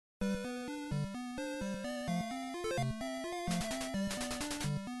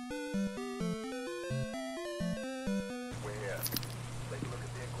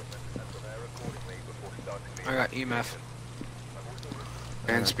I got EMF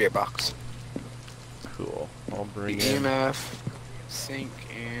and spirit box. Cool. I'll The bring in... EMF, sink,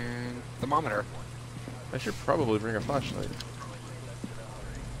 and thermometer. I should probably bring a flashlight.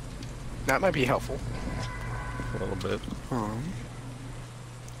 That might be helpful. A little bit. Oh,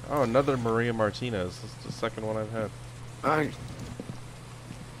 Oh, another Maria Martinez. This is the second one I've had.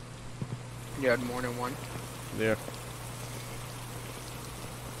 you had more than one. Yeah.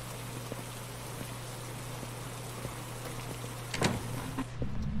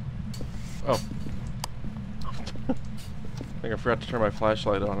 Oh. I think I forgot to turn my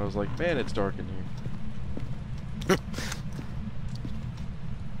flashlight on. I was like, man, it's dark in here.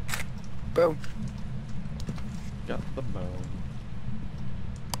 Boom. Got the bone.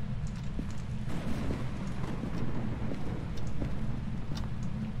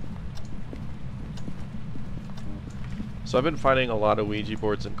 So I've been finding a lot of Ouija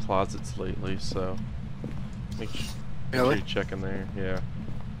boards in closets lately, so make sure you check in there. Yeah.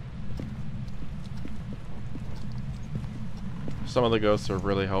 Some of the ghosts are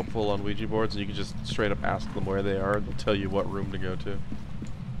really helpful on Ouija boards, and you can just straight up ask them where they are, and they'll tell you what room to go to.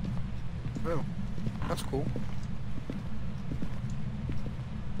 Oh, that's cool.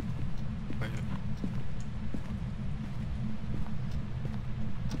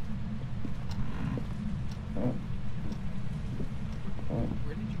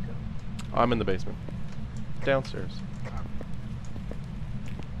 Where did you go? I'm in the basement. Downstairs.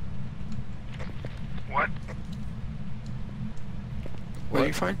 What? What did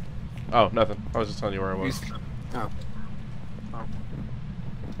you find? Oh, nothing. I was just telling you where I was. Oh.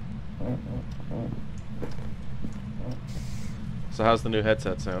 So how's the new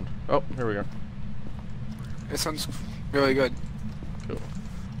headset sound? Oh, here we go. It sounds really good. Cool.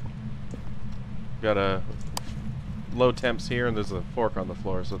 Got a low temps here, and there's a fork on the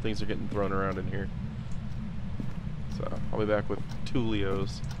floor, so things are getting thrown around in here. So I'll be back with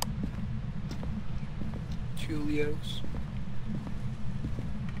Tulios. Julios.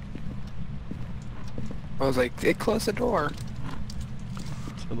 I was like, they closed the door.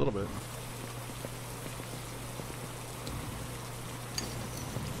 A little bit.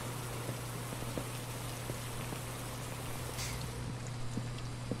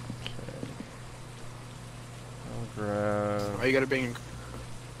 Oh, you gotta bring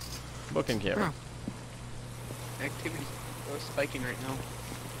Book and camera. activity. Oh, spiking right now.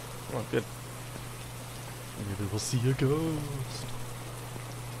 Oh, good. Maybe we'll see a ghost.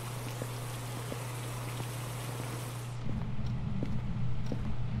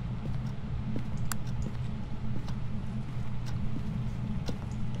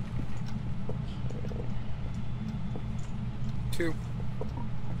 Two.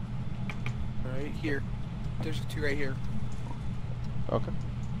 Right here. There's a two right here. Okay.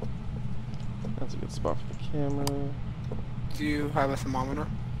 That's a good spot for the camera. Do you have a thermometer?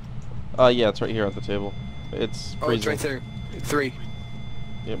 Yeah, it's right here at the table. It's freezing. Oh, it's right there. 3.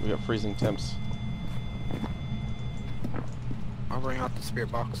 Yep, we got freezing temps. I'll bring out the spirit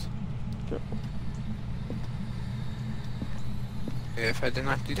box. Okay. If I did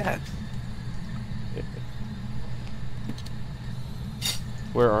not do that.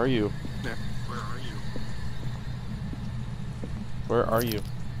 Where are you? Yeah. Where are you? Where are you?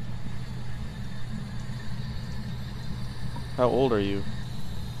 How old are you?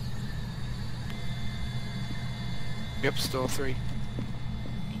 Yep, still 3.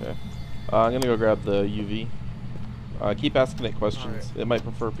 Okay. I'm gonna go grab the UV. Keep asking it questions. Alright. It might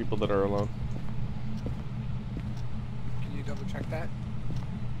prefer people that are alone. Can you double check that?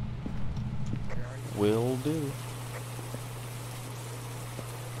 Where are you? Will do.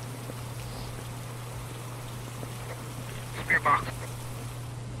 Spirit box.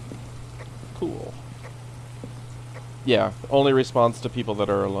 Cool. Yeah, only responds to people that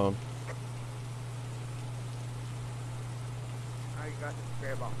are alone. I got the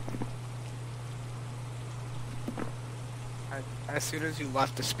spirit box. As soon as you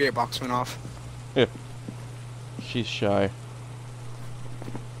left, the spirit box went off. Yeah. She's shy.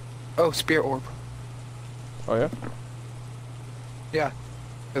 Oh, spirit orb. Oh yeah? Yeah.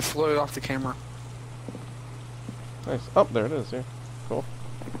 It floated off the camera. Nice. Oh, there it is, yeah. Cool.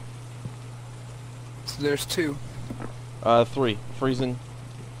 So there's 2. 3. Freezing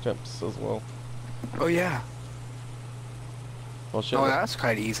temps as well. Oh, yeah. Well, shit. Oh, that's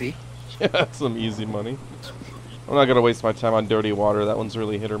quite easy. Yeah, that's some easy money. I'm not gonna waste my time on dirty water. That one's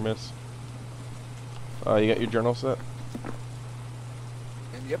really hit or miss. You got your journal set?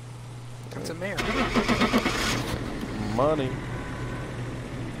 And yep. That's a mare. Money.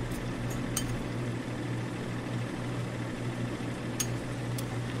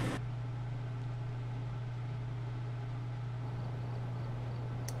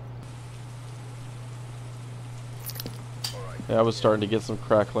 Yeah, I was starting to get some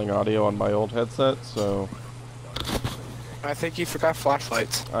crackling audio on my old headset, so I think you forgot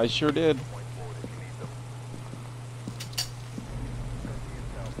flashlights. I sure did.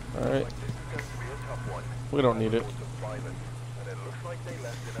 Alright. We don't need it.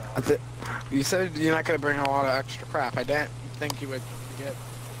 You said you're not going to bring a lot of extra crap. I didn't think you would get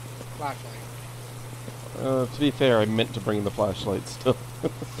flashlight. To be fair, I meant to bring the flashlight still.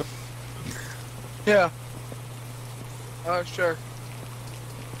 Yeah. Oh, sure.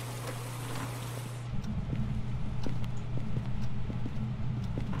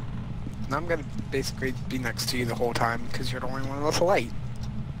 And I'm gonna basically be next to you the whole time because you're the only one with a light.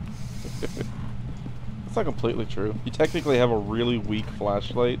 That's not completely true. You technically have a really weak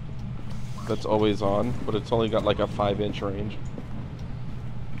flashlight that's always on, but it's only got like a 5-inch range.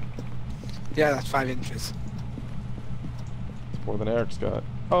 Yeah, that's 5 inches. It's more than Eric's got.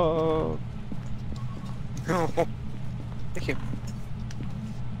 Oh. Oh. Thank you.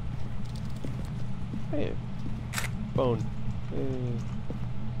 Hey. Phone. Hey.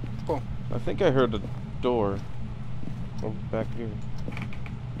 Cool. I think I heard a door. Oh, back here.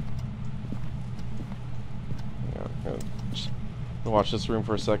 Yeah, just watch this room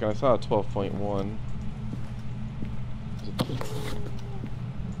for a second. I saw a 12.1.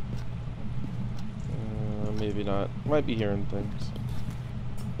 Maybe not. Might be hearing things.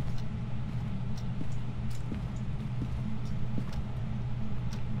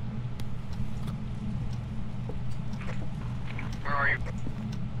 Where are you?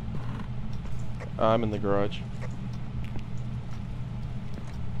 I'm in the garage.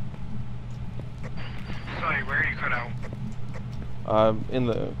 Sorry, where are you cut out? I'm in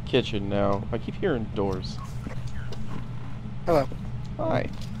the kitchen now. I keep hearing doors. Hello. Hi.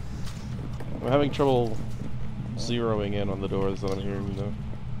 I'm having trouble zeroing in on the doors that I'm hearing though.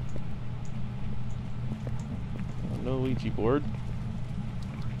 No Ouija board.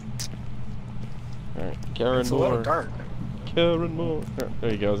 Alright, Karen It's a Moore. little dark. Karen Moore.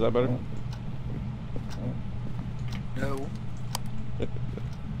 There you go, is that better? No.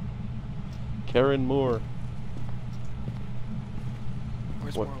 Karen Moore.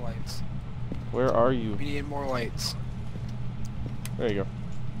 Where's What? more lights? Where are you? We need more lights. There you go.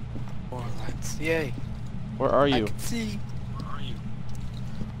 More lights. Yay. Where are I you? can see. Where are you?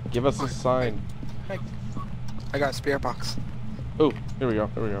 Give us a sign. I got a spare box. Oh, here we go,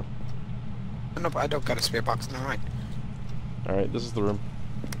 here we go. Nope, I don't got a spare box. Never mind. Alright, this is the room.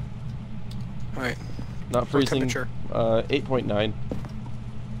 Alright. Not freezing. Temperature? 8.9.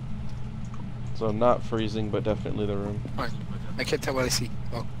 So not freezing, but definitely the room. Alright. I can't tell what I see.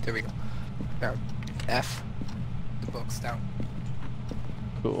 Oh, there we go. Down. F. The book's down.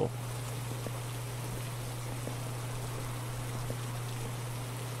 Cool.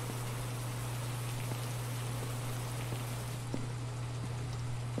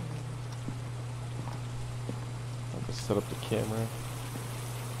 I'll just set up the camera.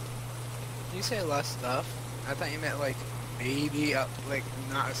 You say less stuff? I thought you meant like maybe like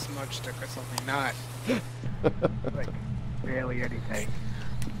not a smudge stick or something. Not like barely anything.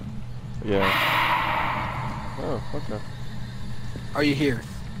 Yeah. Oh, okay. Are you here?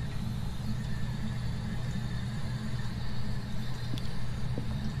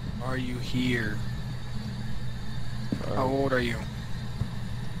 Are you here? How old are you?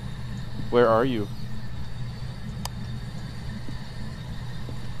 Where are you?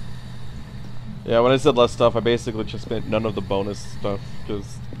 Yeah, when I said less stuff, I basically just meant none of the bonus stuff,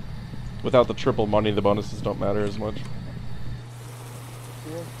 because without the triple money, the bonuses don't matter as much.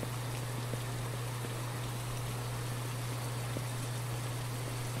 Yeah.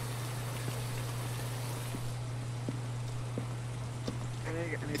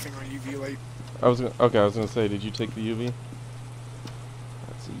 Anything on UV light? I was gonna say, did you take the UV?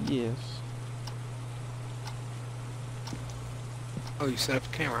 That's a yes. Oh, you set up a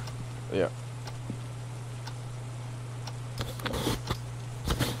camera. Yeah.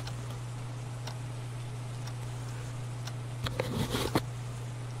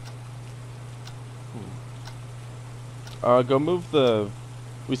 Go move the...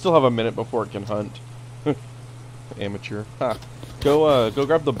 We still have a minute before it can hunt. Amateur. Ha. Go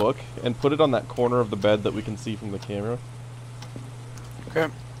grab the book and put it on that corner of the bed that we can see from the camera.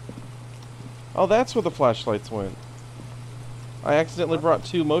 Okay. Oh, that's where the flashlights went. I accidentally brought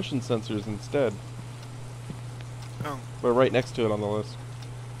 2 motion sensors instead. Oh. We're right next to it on the list.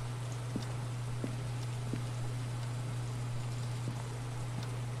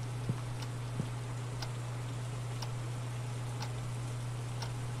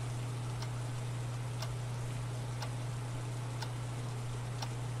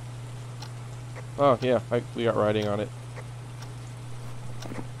 Oh, yeah, we got writing on it.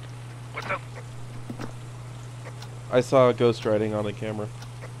 I saw ghost riding on the camera.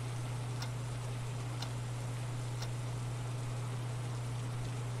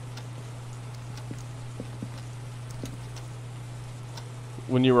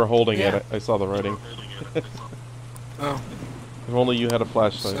 When you were holding it, I saw the writing. Oh. If only you had a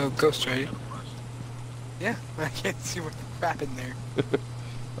flashlight. So, ghost riding. Yeah, I can't see what crap in there.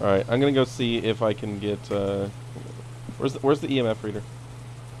 Alright, I'm gonna go see if I can get, where's the EMF reader?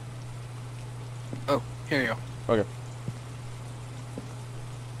 Oh, here you go. Okay.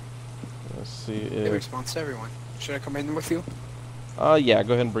 Let's see It if... responds to everyone. Should I come in with you? Yeah,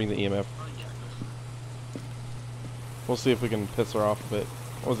 go ahead and bring the EMF. We'll see if we can piss her off a bit.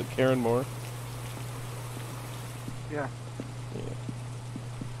 What was it, Karen Moore? Yeah. Yeah.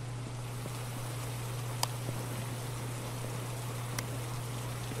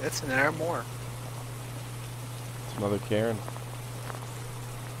 It's an hour more. It's another Karen.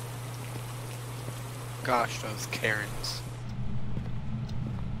 Gosh, those Karens.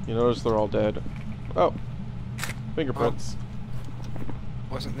 You notice they're all dead. Oh. Fingerprints.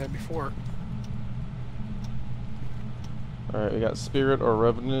 Wasn't there before. Alright, we got Spirit or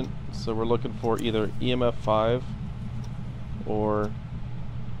Revenant, so we're looking for either EMF 5 or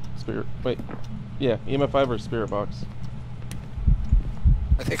Spirit. Wait. Yeah, EMF 5 or Spirit Box.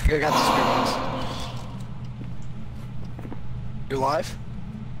 I think I got the spirit box. You live?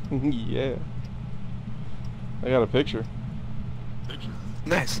 Yeah. I got a picture.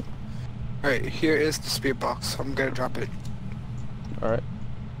 Nice. Alright, here is the spirit box. I'm gonna drop it. Alright.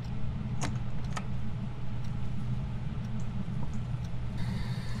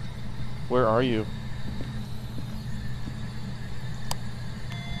 Where are you?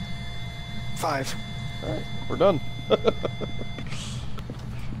 5. Alright, we're done.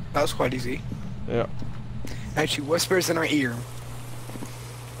 That was quite easy. Yeah. Actually, whispers in our ear.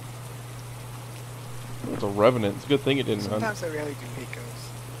 It's a Revenant. It's a good thing it didn't hunt. Sometimes I really do hate ghosts.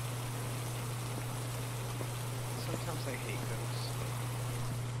 Sometimes I hate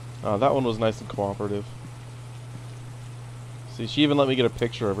ghosts. That one was nice and cooperative. See, she even let me get a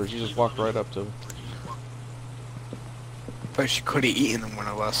picture of her. She just walked right up to him. But she could have eaten one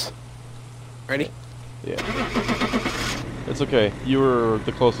of us. Ready? Yeah. It's okay. You were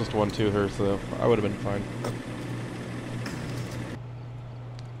the closest one to her, so I would have been fine.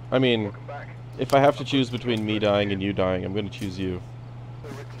 I mean, if I have to choose between me dying and you dying, I'm going to choose you.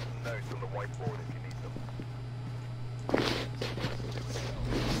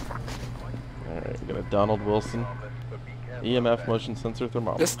 Alright, we got a Donald Wilson. EMF motion sensor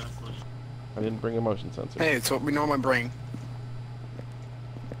thermometer. I didn't bring a motion sensor. Hey, it's what we normally bring.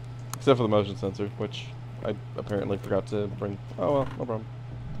 Except for the motion sensor, which I apparently forgot to bring. Oh well, no problem.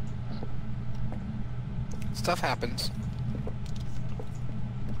 Stuff happens.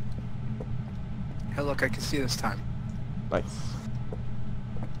 Hey, look, I can see this time. Nice.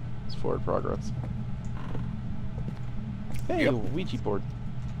 It's forward progress. Hey, Yep. Ouija board.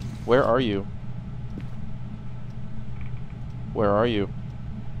 Where are you? Where are you?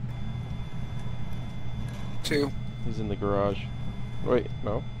 2. He's in the garage. Wait,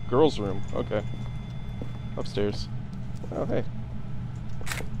 no. Girls' room. Okay. Upstairs. Oh, hey.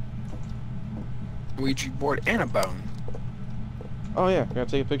 Ouija board and a bone. Oh yeah, gotta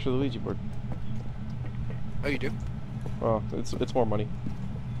take a picture of the Ouija board. Oh, you do? Well, it's more money.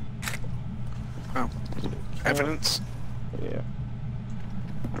 Oh. Evidence? Yeah.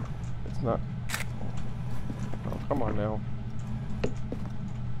 It's not. Oh, come on now.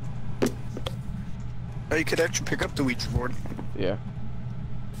 Oh, you could actually pick up the Ouija board. Yeah.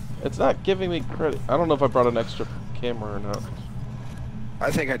 It's not giving me credit. I don't know if I brought an extra camera or not. I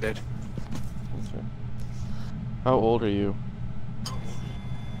think I did. Okay. How old are you?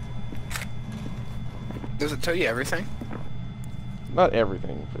 Does it tell you everything? Not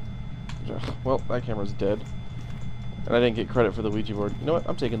everything, but... Well, that camera's dead. And I didn't get credit for the Ouija board. You know what?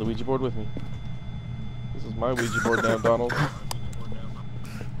 I'm taking the Ouija board with me. This is my Ouija board now, Donald.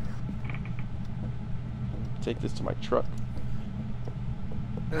 Take this to my truck.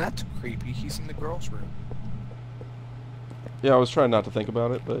 That's creepy. He's in the girls' room. Yeah, I was trying not to think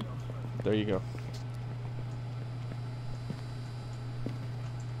about it, but there you go.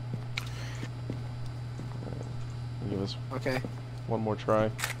 Give us one more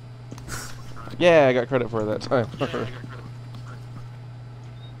try. Yeah, I got credit for it that time. Okay.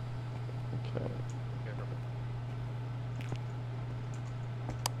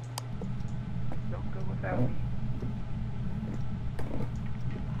 Don't go without me.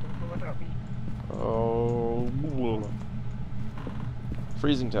 Don't go without me. Oh,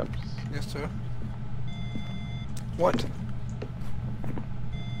 freezing temps. Yes, sir. What?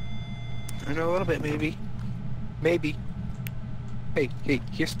 I know a little bit, maybe. Maybe. Hey,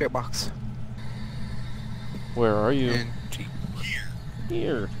 here's spirit box. Where are you? And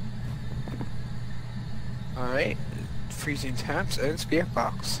Here. alright. Freezing temps and spirit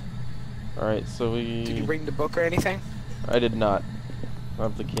box. Alright, so Did you bring the book or anything? I did not. I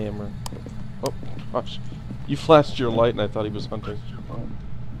have the camera. Oh, gosh. You flashed your light and I thought he was hunting.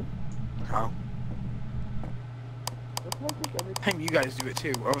 Oh. Every time you guys do it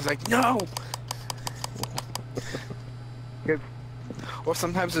too, I was like, no! Or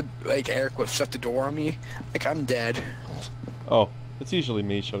sometimes, like, Eric would shut the door on me, like I'm dead. Oh, it's usually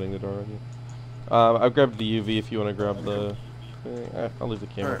me shutting the door on you. I've grabbed the UV if you want to grab the... I'll leave the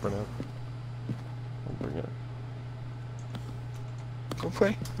camera for now. I'll bring it. Go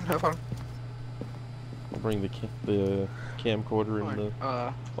play and have fun. I'll bring the camcorder in the...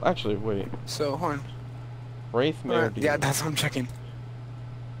 Well, actually, wait. So, hold on. Wraith Mare. Yeah, that's what I'm checking.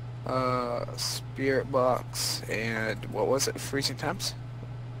 Spirit box and what was it? Freezing temps?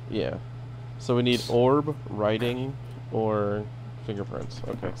 Yeah. So we need orb, writing, or fingerprints.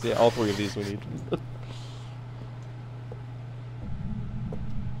 Okay. So yeah, all three of these we need.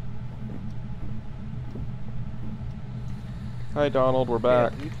 Hi Donald, we're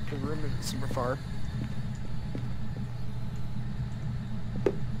back. Yeah, the room isn't super far.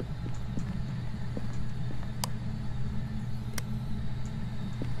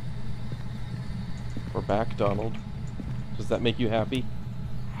 We're back, Donald. Does that make you happy?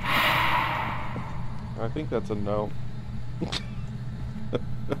 I think that's a no.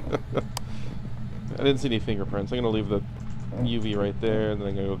 I didn't see any fingerprints. I'm gonna leave the UV right there, and then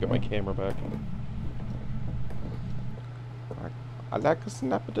I'm gonna go get my camera back. I like to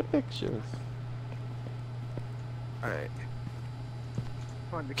snap at the pictures. Alright.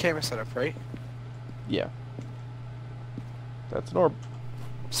 On the camera setup, right? Yeah. That's an orb.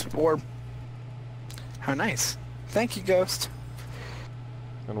 Orb. How nice. Thank you, Ghost.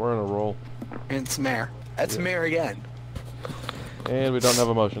 And we're on a roll. And it's Mare. That's Yeah. Mare again. And we don't have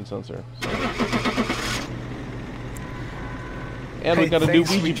a motion sensor. So. And Hey, we got a new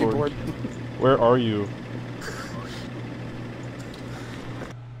thanks, Ouija board. Where are you?